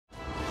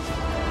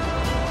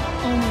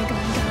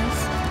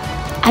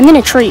I'm in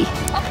a tree.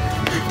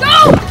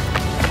 No!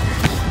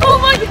 Oh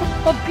my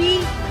God! A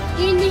bee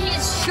in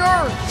his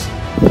shirt.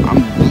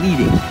 I'm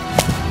bleeding.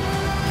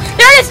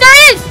 There it is! There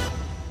it is!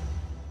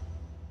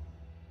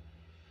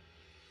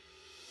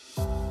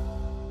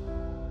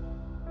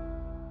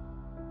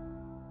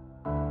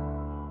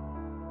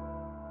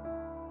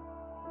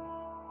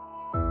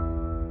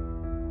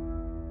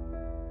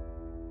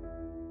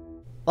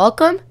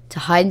 Welcome to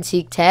Hide and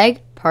Seek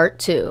Tag Part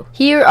 2.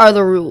 Here are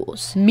the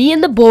rules. Me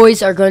and the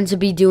boys are going to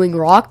be doing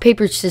rock,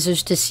 paper,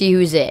 scissors to see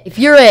who's it. If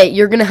you're it,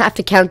 you're going to have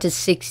to count to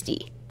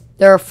 60.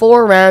 There are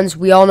 4 rounds.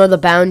 We all know the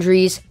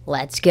boundaries.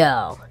 Let's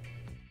go.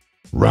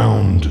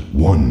 Round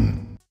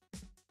 1.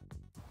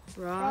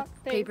 Rock,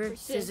 paper,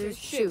 scissors,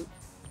 shoot.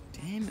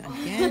 Damn,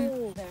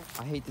 again?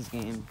 I hate this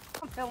game.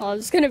 Oh,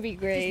 this is gonna be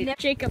great.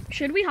 Jacob,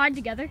 should we hide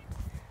together?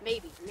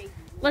 Maybe.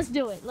 Let's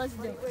do it. Let's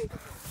do it.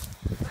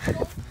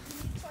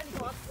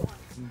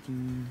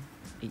 17,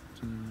 18,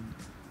 19,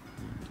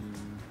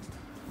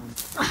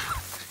 20.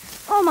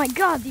 Oh my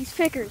God, these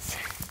pickers.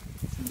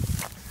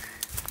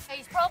 Hey,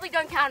 he's probably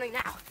done counting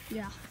now.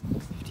 Yeah.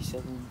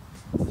 57,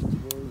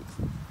 58,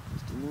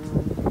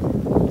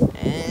 59,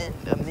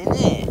 and a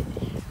minute.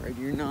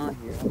 Ready or not,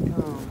 here I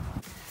come.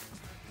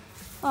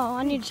 Oh,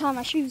 I need to tie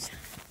my shoes.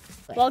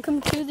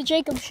 Welcome to the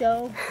Jacob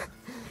Show.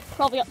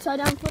 Probably upside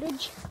down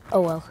footage.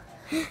 Oh well.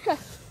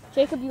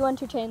 Jacob, you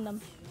entertain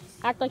them.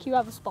 Act like you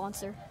have a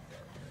sponsor.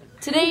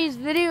 Today's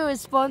video is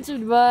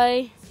sponsored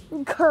by...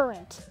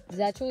 Current.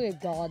 It's actually a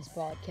God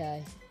spot,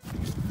 Kai. I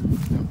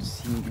don't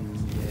see them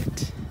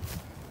yet.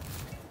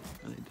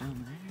 Are they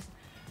down there?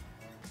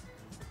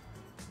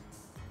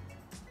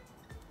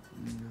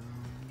 No.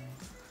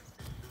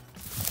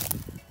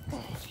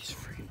 Oh, these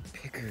freaking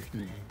pickers,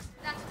 man.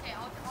 That's okay,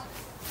 I'll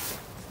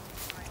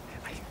Right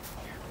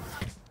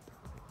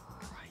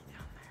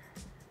down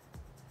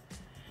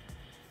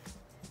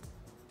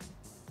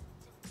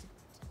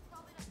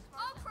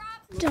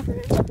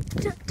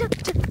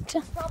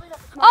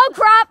Oh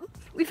crap!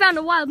 We found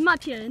a wild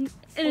mutt here in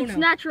its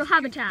natural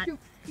habitat. Now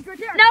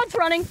it's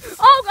running.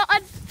 Oh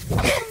God!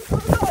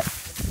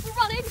 We're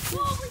running.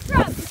 Holy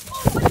crap!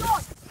 Oh my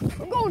God!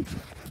 I'm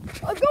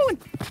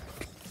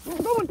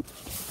going.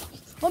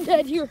 I'm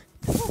dead here.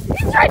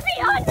 He's right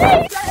behind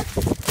me!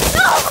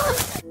 No!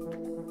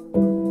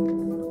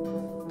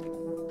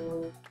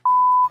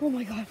 Oh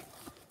my God.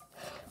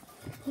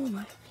 Oh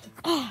my.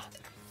 Ah.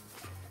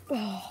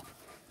 Oh.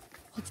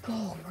 Let's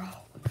go, bro.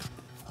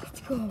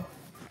 Let's go.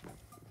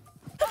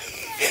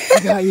 I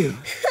got you.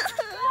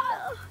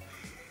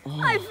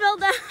 I fell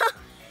down.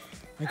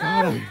 I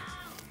got him.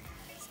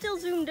 Still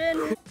zoomed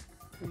in.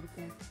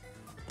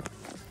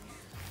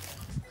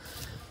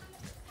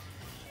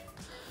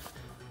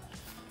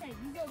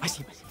 I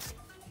see him.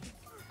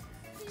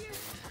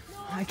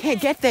 I can't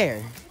get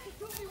there.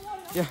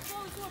 Yeah.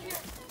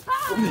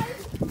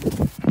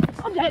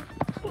 I'm dead.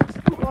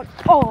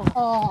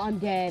 Oh, I'm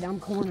dead. I'm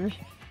cornered.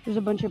 There's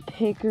a bunch of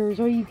pickers.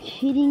 Are you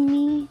kidding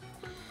me?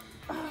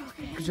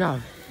 Good job.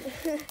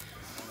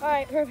 All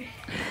right, perfect.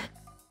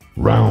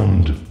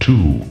 Round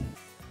 2.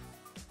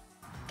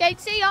 Okay,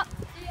 see ya.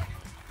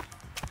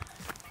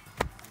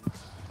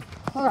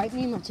 All right,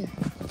 me and my two.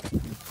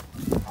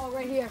 Oh,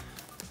 right here.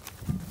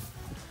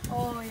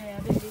 Oh yeah,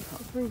 baby.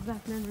 This brings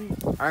back memories.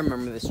 I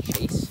remember this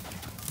chase.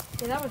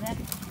 Yeah, that was it.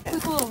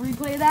 Quick little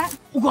replay of that.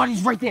 Oh God,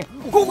 he's right there.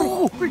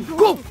 Go,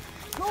 go,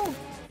 go.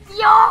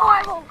 Yo,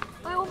 I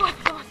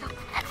almost got him.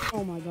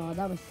 Oh my God,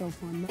 that was so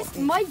fun.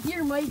 My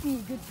gear might be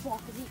a good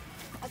spot because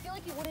I feel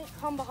like he wouldn't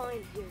come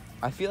behind here.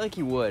 I feel like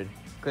he would,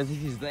 because if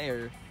he's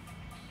there,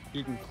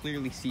 you can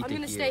clearly see. I'm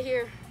gonna stay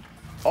here.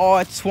 Oh,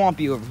 it's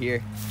swampy over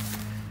here.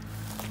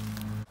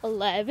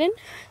 11,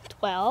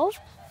 12,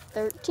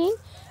 13,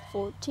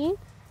 14,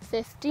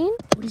 15.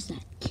 What is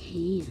that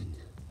can?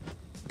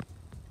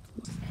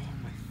 Oh,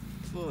 my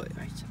foot.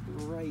 It's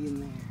right in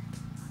there.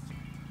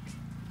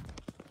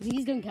 I think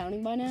he's done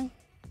counting by now.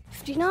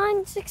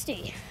 59,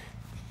 60.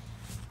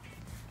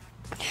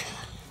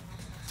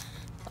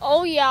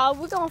 Oh yeah,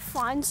 we're gonna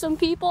find some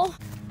people.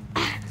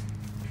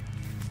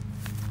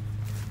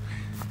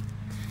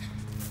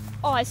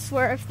 Oh, I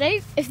swear, if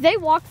they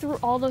walk through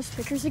all those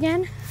pictures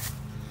again,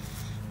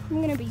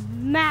 I'm gonna be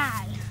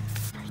mad.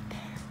 Right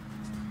there.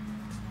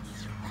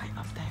 He's right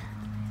up there.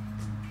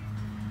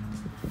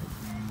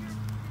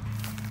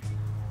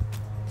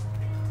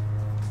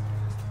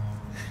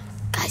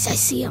 Guys, I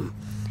see him.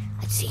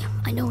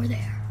 I know we're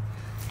there.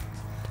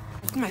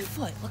 Look at my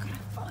foot. Look at my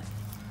foot.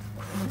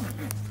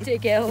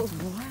 Take out. It's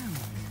brown.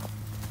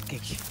 Okay,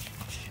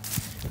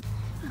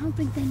 I don't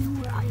think they know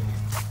where I am.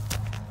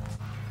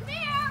 Come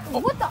here! Oh,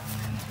 what the?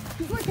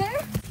 He's right there?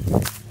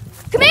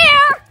 Come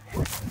here!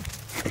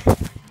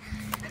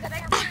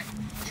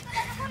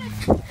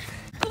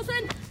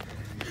 Wilson!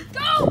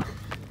 Go!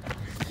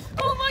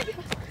 Oh my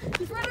God!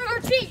 He's right on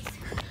our cheeks!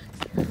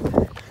 You're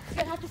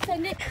gonna have to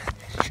send it.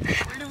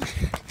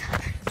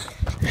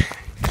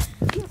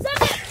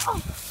 Send it!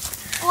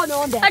 Oh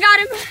no, I'm dead. I got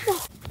him!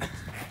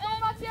 Oh,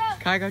 Mattia!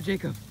 Kai got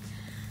Jacob.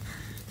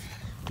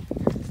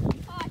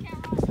 Oh, I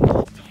can't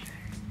run.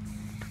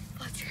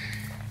 Let's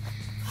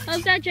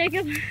was that,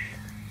 Jacob?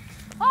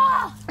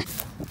 Oh!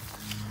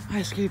 I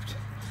escaped.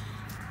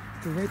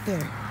 They're right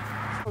there.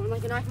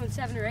 Like an iPhone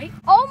 7 or 8?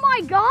 Oh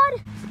my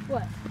God!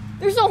 What?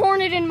 There's a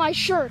hornet in my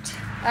shirt.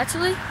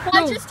 Actually?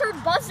 I just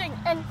heard buzzing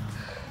and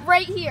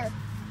right here.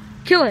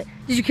 Kill it.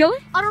 Did you kill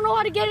it? I don't know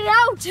how to get it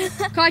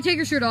out. Kai, take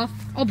your shirt off.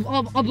 I'll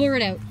blur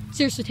it out.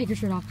 Seriously, take your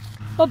shirt off.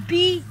 A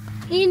bee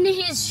in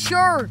his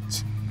shirt.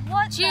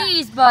 What?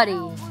 Jeez, buddy.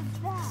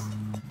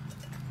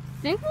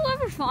 Think we'll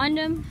ever find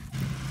him?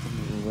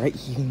 Right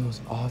here in the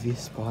most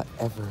obvious spot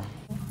ever.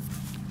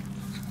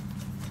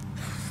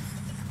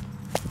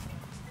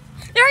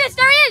 There he is!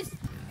 There he is!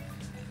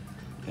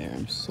 There,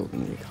 I'm so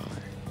gonna get caught.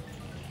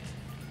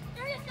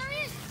 There he is! There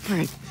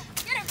he is! Alright.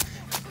 Get him!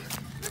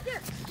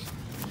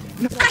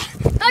 Right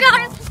there. I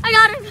got him! I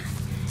got him!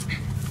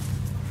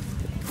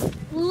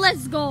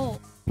 Let's go!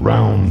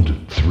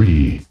 Round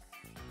 3.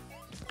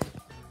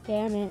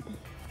 Damn it.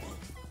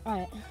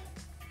 Alright.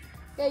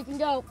 Yeah, you can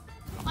go.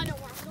 I know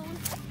where I'm going.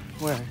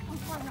 Where? I'm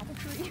climbing up a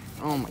tree.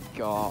 Oh my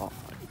god.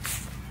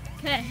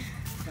 Okay.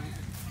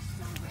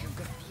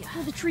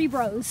 We're the tree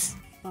bros.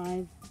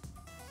 5,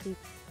 6,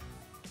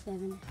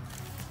 7.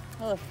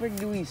 How the frick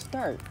do we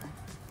start?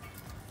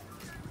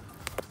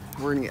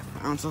 We're gonna get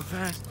found so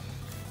fast.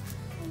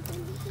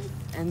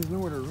 And there's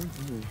nowhere to run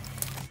from here.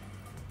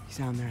 He's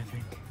down there, I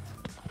think.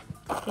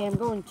 Okay, I'm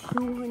going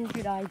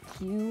 200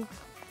 IQ.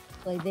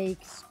 Like, they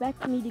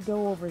expect me to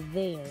go over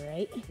there,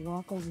 right?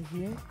 Walk over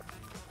here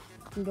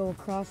and go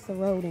across the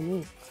road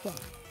and eat. Let's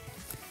go.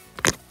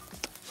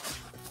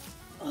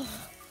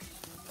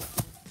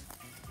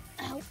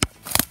 Ow.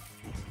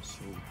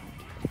 So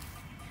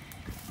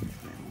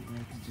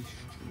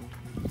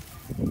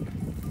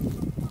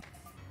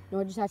No,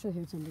 I just actually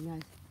heard something,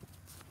 guys.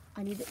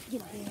 I need to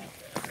get here.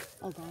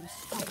 Oh, God.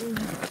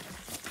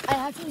 I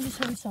actually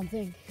just heard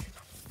something.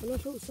 I don't know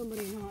if it was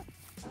somebody or not.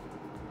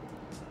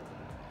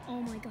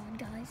 Oh my God,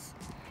 guys.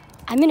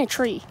 I'm in a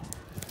tree.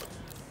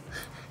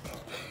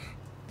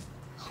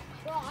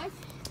 Guys,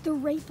 They're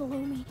right below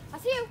me. I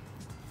see you.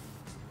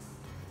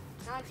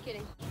 No, I'm just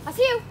kidding. I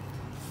see you.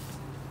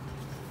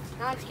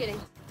 No, I'm just kidding.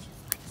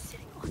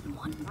 Sitting on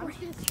one I'm branch.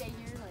 just gonna stay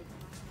here, like,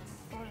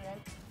 hold it out.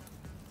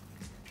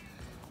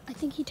 I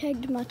think he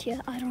tagged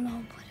Mattia. I don't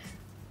know, but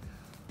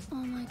oh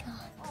my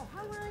God. Oh,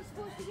 how were I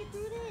supposed to get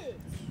through this?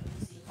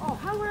 Oh,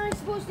 how were I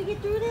supposed to get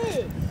through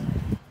this?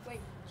 Wait,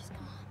 She's gone.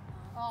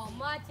 oh,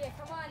 Mattia,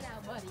 come on now,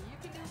 buddy. You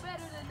can do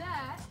better than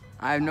that.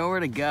 I have nowhere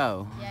to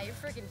go. Yeah, you're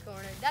freaking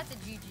cornered. That's a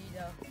GG,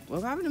 though.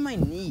 What happened to my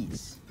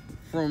knees?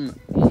 From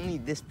only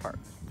this part.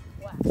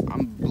 Wow.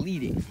 I'm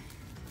bleeding.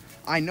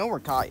 I know where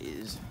Kai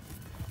is.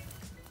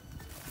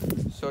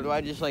 So do I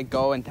just like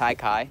go and tie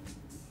Kai?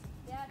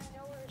 Yeah, I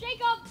know where.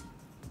 Jacob!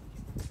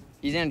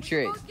 He's in a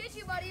tree. I'll get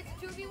you, buddy.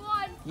 It's a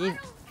 2v1. He's, I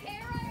don't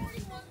care. I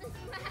already won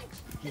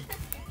this match.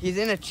 he's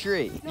in a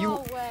tree.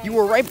 No way. You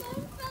were right. My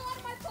phone fell out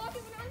of my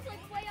pocket when I was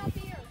like way up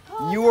here.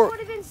 Oh, You that were- would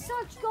have been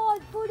such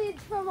good footage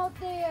from up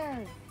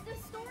there. The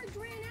storage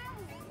ran out.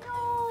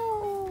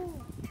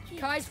 No.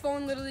 Kai's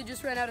phone literally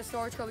just ran out of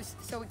storage,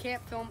 so we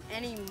can't film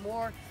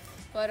anymore.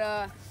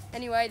 But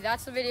anyway,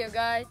 that's the video,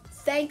 guys.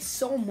 Thanks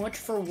so much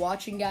for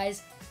watching,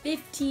 guys.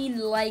 15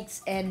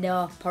 likes and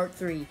part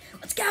 3.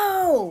 Let's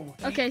go!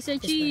 Okay, say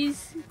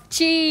cheese.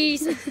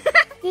 Cheese.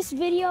 This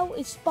video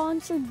is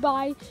sponsored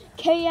by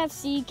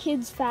KFC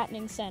Kids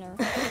Fattening Center.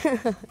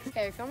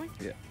 Okay, you filming?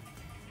 Yeah.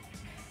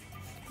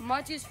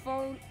 Mattia's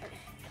phone.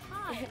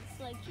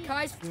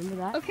 Kai's. Remember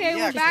that? Okay,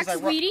 Yeah, we're back, 'cause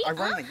sweetie. I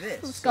run like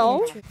this. Let's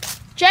go.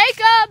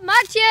 Jacob,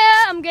 Mattia,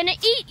 I'm gonna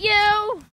eat you.